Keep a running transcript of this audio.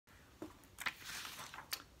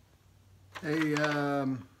Hey,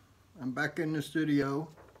 I'm back in the studio,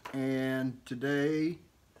 and today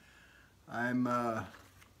I'm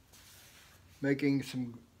making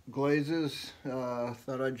some glazes.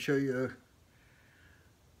 Thought I'd show you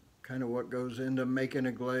kind of what goes into making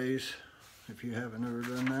a glaze if you haven't ever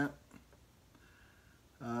done that.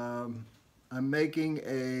 I'm making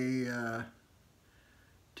a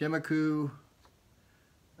Timaku.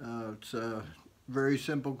 It's a very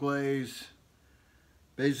simple glaze.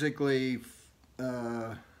 Basically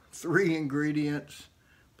 3 ingredients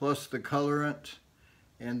plus the colorant,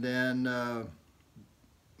 and then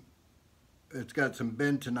it's got some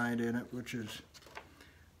bentonite in it, which is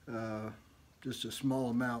just a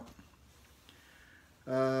small amount.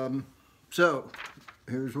 So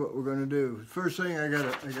here's what we're going to do. First thing, I got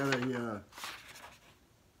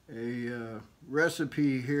a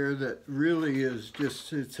recipe here that really is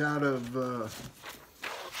just, it's out of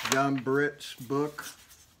John Britt's book,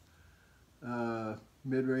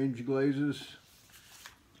 Mid-Range Glazes.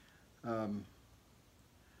 Somehow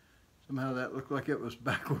that looked like it was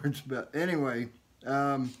backwards, but anyway,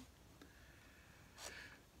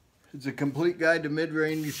 it's a complete guide to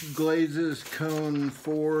mid-range glazes, cone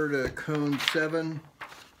 4 to cone 7.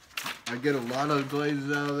 I get a lot of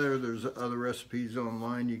glazes out of there. There's other recipes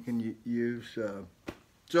online you can use.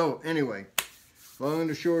 So anyway, long and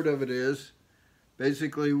the short of it is,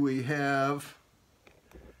 basically we have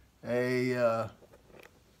a,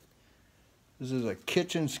 this is a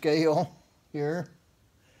kitchen scale here.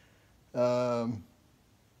 Bought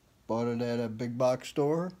it at a big box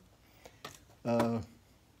store.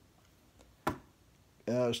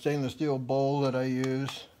 Stainless steel bowl that I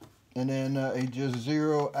use. And then I just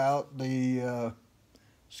zero out the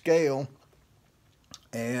scale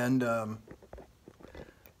and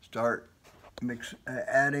start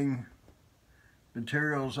adding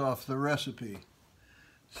materials off the recipe.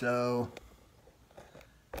 So,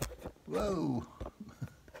 whoa,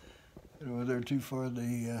 get over there too far,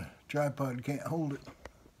 the tripod can't hold it.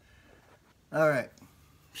 All right,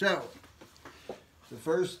 so the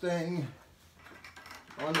first thing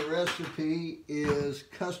on the recipe is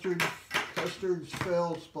custard's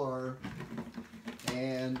feldspar,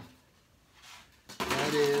 and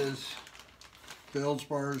that is,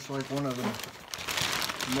 feldspar is like one of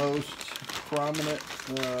the most prominent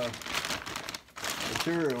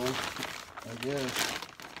materials, I guess.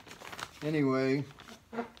 Anyway,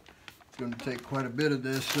 it's going to take quite a bit of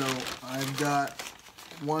this, so I've got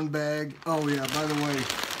one bag. Oh yeah, by the way,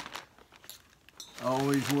 I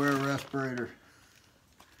always wear a respirator.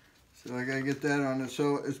 So I gotta get that on it.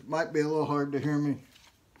 So it might be a little hard to hear me,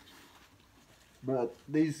 but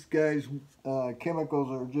these guys' chemicals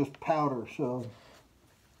are just powder. So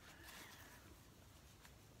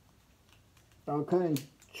I'll kind of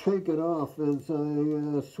shake it off as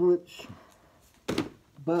I switch.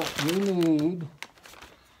 But we need,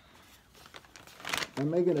 I'm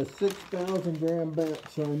making a 6,000 gram batch,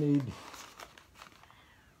 so I need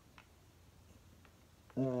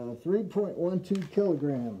 3.12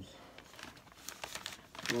 kilograms.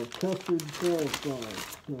 Well, custard feldspar.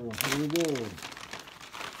 So here we go.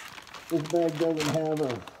 This bag doesn't have a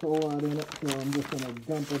whole lot in it, so I'm just going to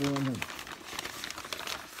dump it in and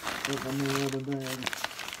open the other bag.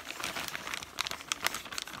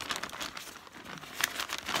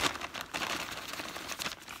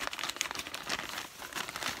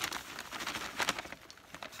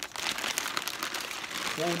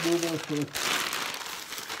 Try and do this with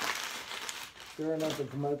stirring up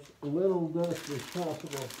as much little dust as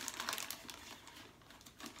possible.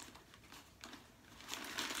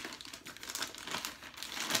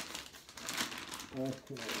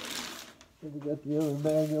 Okay, so we got the other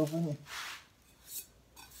bag open.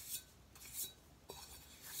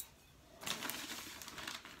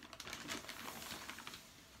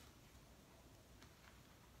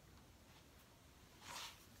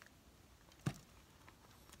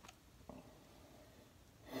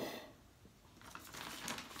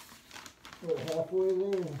 We're halfway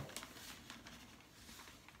there.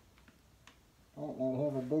 I might not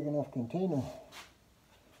have a big enough container.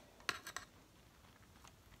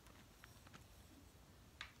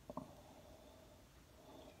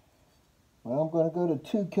 Well, I'm going to go to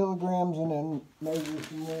 2 kilograms and then measure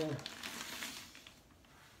some more.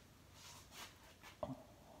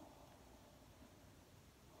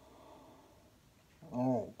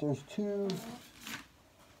 All right, there's 2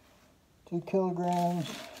 kilograms.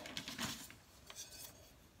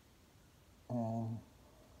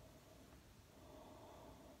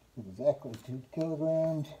 Exactly 2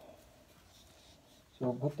 kilograms.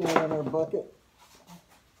 So put that in our bucket.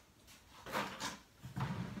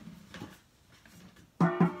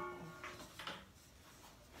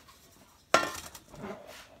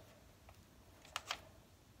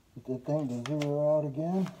 the thing to zero out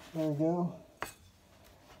again. There we go.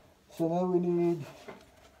 So now we need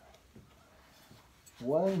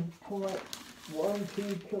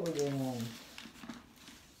 1.12 kilograms.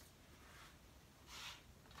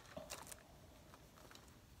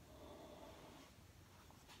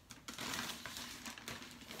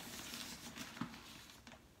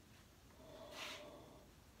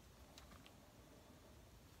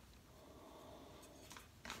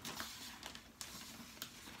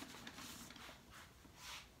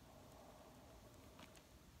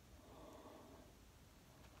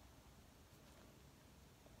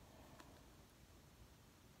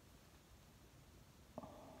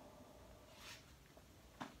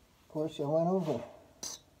 Of course, I went over.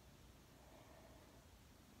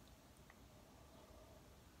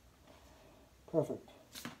 Perfect.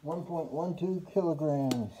 1.12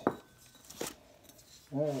 kilograms.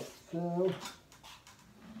 Alright, so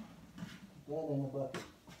put that in the bucket.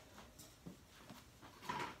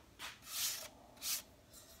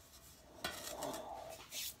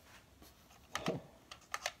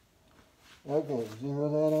 Okay, zero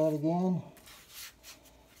that out again.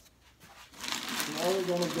 Now we're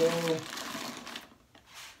going to go,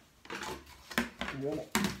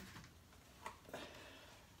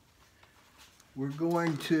 we're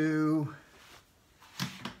going to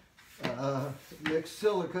mix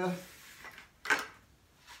silica,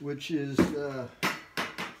 which is,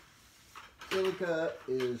 silica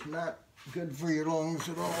is not good for your lungs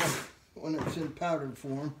at all when it's in powdered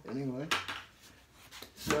form, anyway.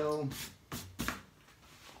 So,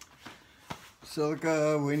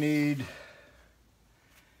 silica, we need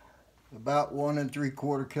about 1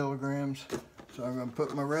 3/4 kilograms. So I'm going to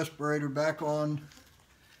put my respirator back on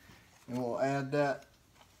and we'll add that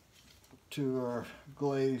to our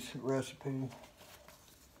glaze recipe.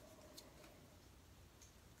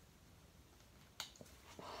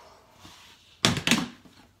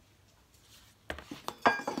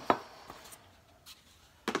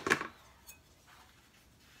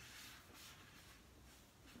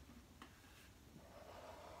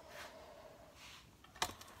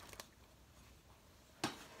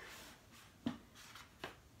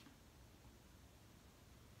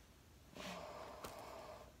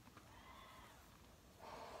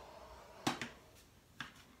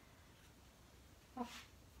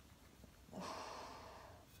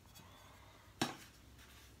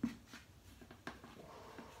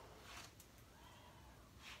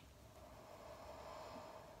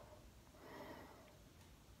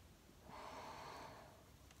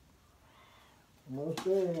 Almost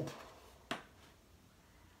there.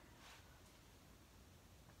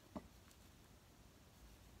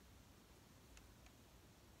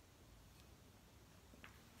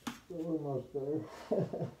 Still almost there.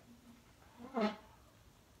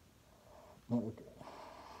 Okay.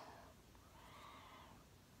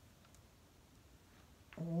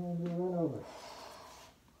 And we run over.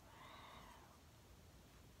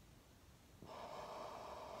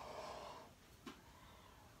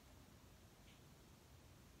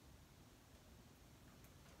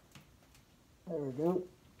 There we go.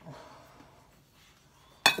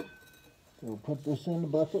 So we'll put this in the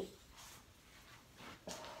bucket.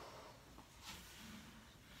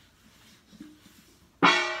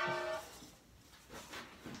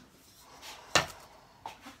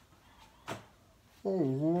 There,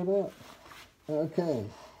 zeroed up. Okay.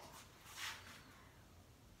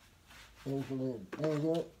 There's the lid. There we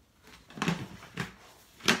go.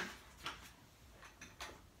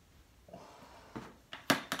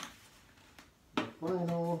 The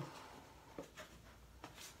final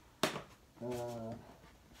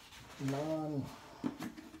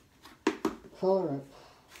non-colorant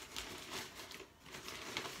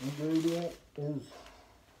ingredient is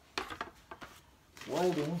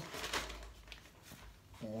whiting,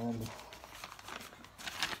 and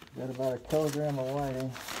got about 1 kilogram of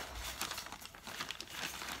whiting.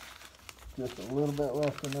 Just a little bit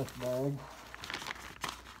left in this bag.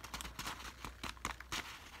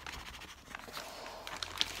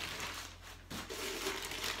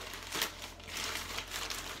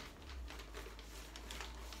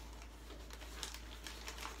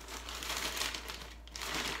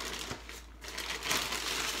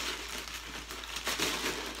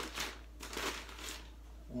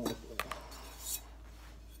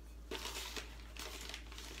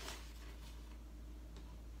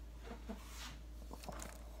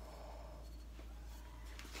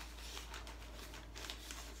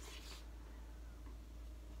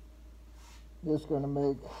 Just going to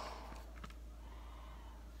make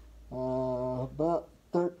about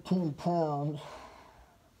 13 pounds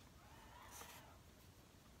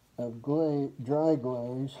of glaze, dry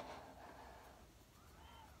glaze.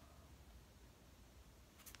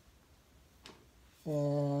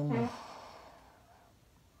 And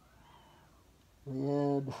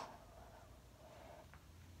we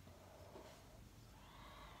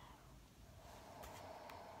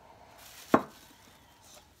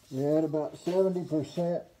had about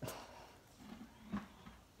 70%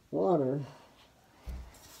 water.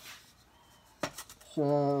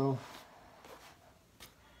 So,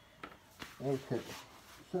 okay,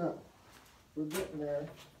 so we're getting there.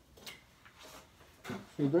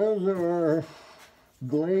 So those are our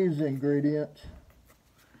glaze ingredients.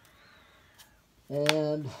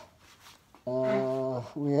 And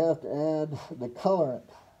we have to add the colorant.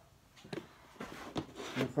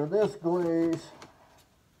 And for this glaze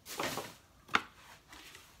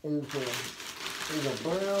is a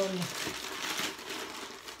brown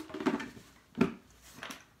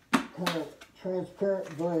kind of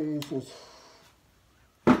transparent glaze.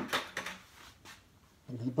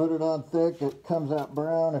 If you put it on thick, it comes out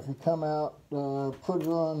brown. If you put it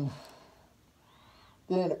on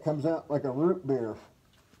thin, it comes out like a root beer.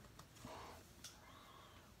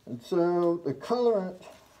 And so the colorant,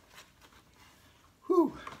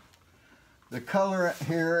 the colorant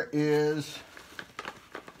here is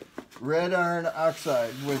red iron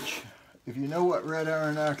oxide, which, if you know what red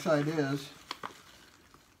iron oxide is,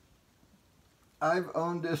 I've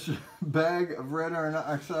owned this bag of red iron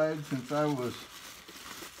oxide since I was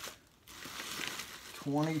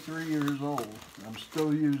 23 years old. I'm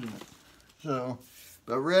still using it. So,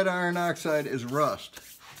 but red iron oxide is rust.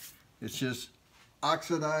 It's just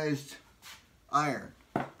oxidized iron.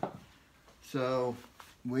 So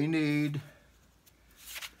we need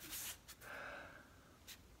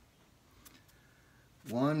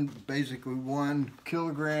basically 1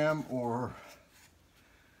 kilogram or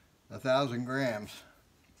 1,000 grams,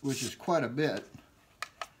 which is quite a bit.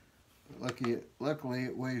 But luckily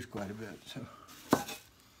it weighs quite a bit. So.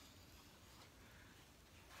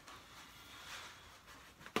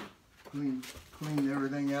 Clean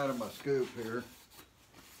everything out of my scoop here.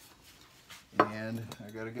 And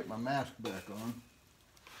I got to get my mask back on.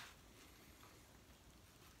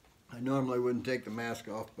 I normally wouldn't take the mask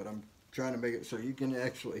off, but I'm trying to make it so you can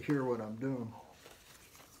actually hear what I'm doing.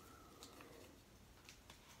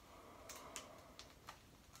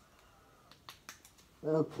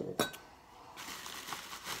 Okay.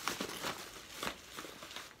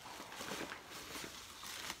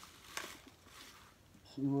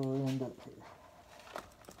 See where we end up here.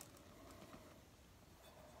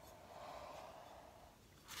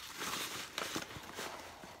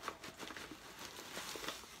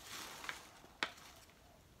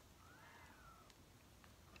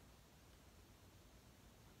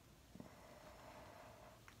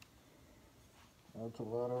 That's a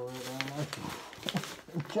lot of red iron.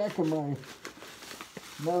 I'm checking my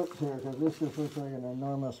notes here because this just looks like an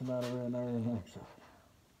enormous amount of red iron oxide.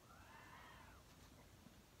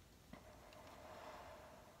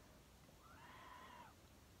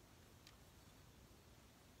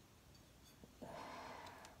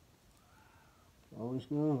 Always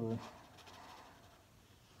go over.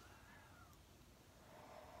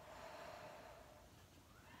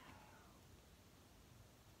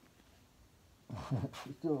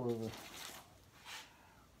 Still over.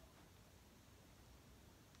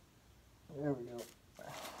 There we go.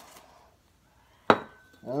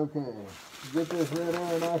 Okay, get this red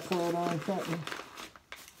iron oxide on something,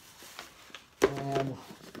 and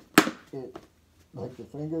it, like the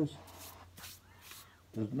fingers,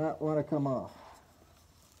 does not want to come off.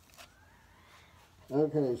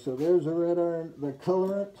 Okay, so there's the red iron, the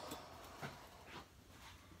colorant.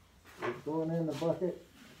 It's going in the bucket.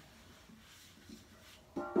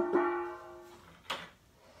 I'm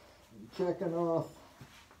checking off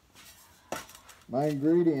my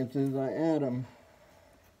ingredients as I add them.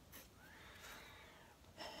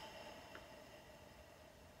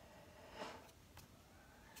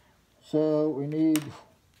 So we need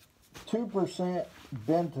 2%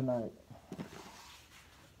 bentonite.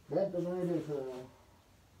 Bentonite is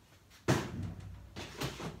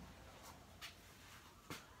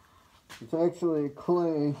it's actually a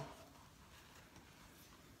clay,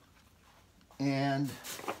 and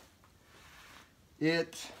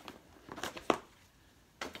it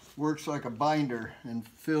works like a binder and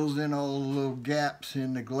fills in all the little gaps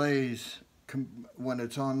in the glaze when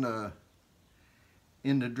it's on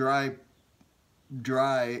in the dry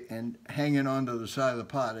and hanging onto the side of the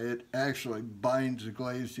pot. It actually binds the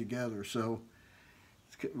glaze together, so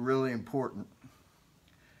it's really important.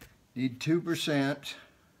 Need 2%,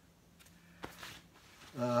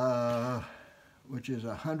 which is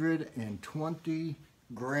 120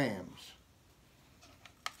 grams.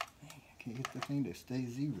 I can't get the thing to stay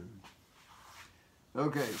zeroed.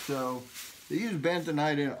 Okay, so they use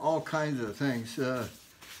bentonite in all kinds of things.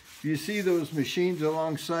 You see those machines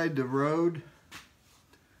alongside the road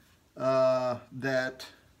that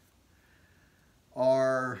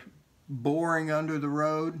are boring under the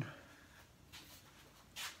road?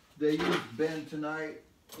 They use bentonite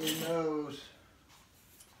in those,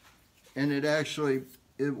 and it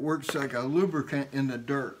works like a lubricant in the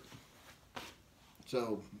dirt.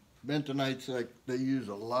 So bentonite's like, they use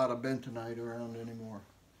a lot of bentonite around anymore.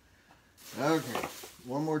 Okay,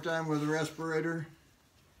 one more time with the respirator.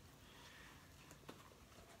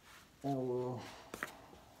 I will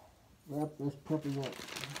wrap this puppy up.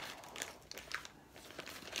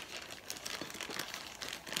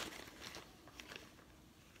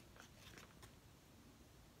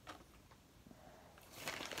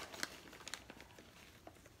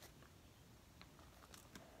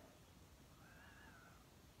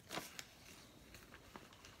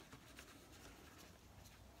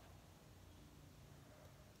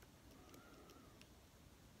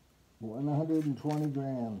 One 120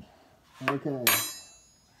 grams. Okay.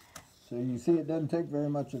 So you see it doesn't take very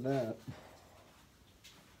much of that.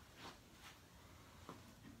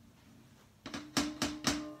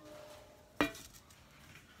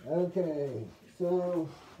 Okay, so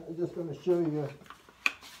I'm just going to show you.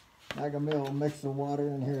 I can mix the water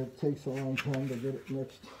in here. It takes a long time to get it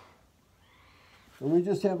mixed. But we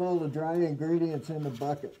just have all the dry ingredients in the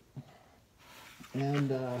bucket.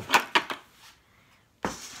 And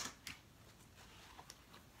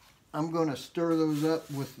I'm going to stir those up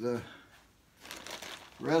with the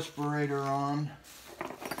respirator on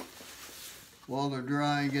while they're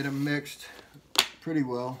dry and get them mixed pretty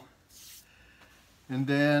well. And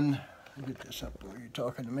then, I'll get this up while you're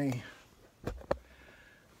talking to me.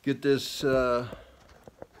 Get this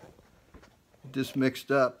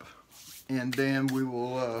mixed up, and then we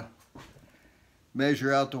will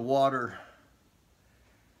measure out the water.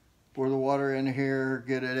 Pour the water in here,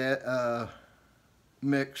 get it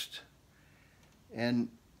mixed, and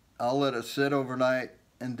I'll let it sit overnight,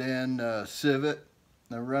 and then sieve it.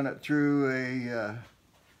 And run it through a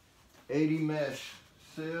 80 mesh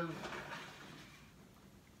sieve.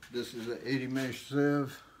 This is an 80 mesh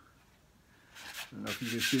sieve. I don't know if you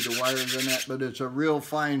can see the wires in that, but it's a real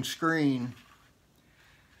fine screen.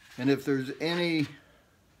 And if there's anything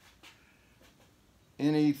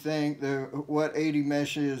there, what 80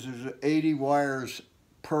 mesh is, there's 80 wires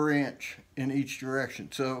per inch in each direction.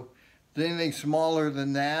 So if anything smaller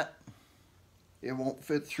than that, it won't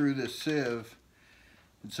fit through this sieve,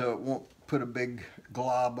 and so it won't put a big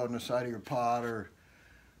glob on the side of your pot or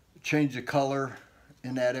change the color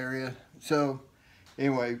in that area. So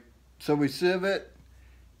anyway, so we sieve it,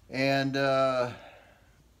 and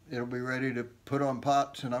it'll be ready to put on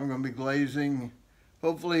pots, and I'm going to be glazing.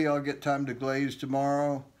 Hopefully I'll get time to glaze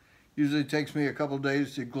tomorrow. Usually it takes me a couple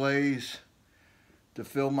days to glaze to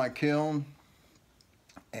fill my kiln,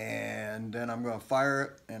 and then I'm going to fire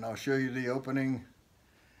it, and I'll show you the opening,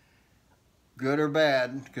 good or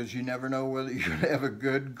bad, because you never know whether you're going to have a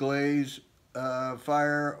good glaze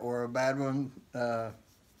fire or a bad one.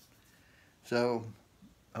 So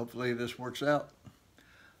hopefully this works out.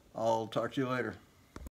 I'll talk to you later.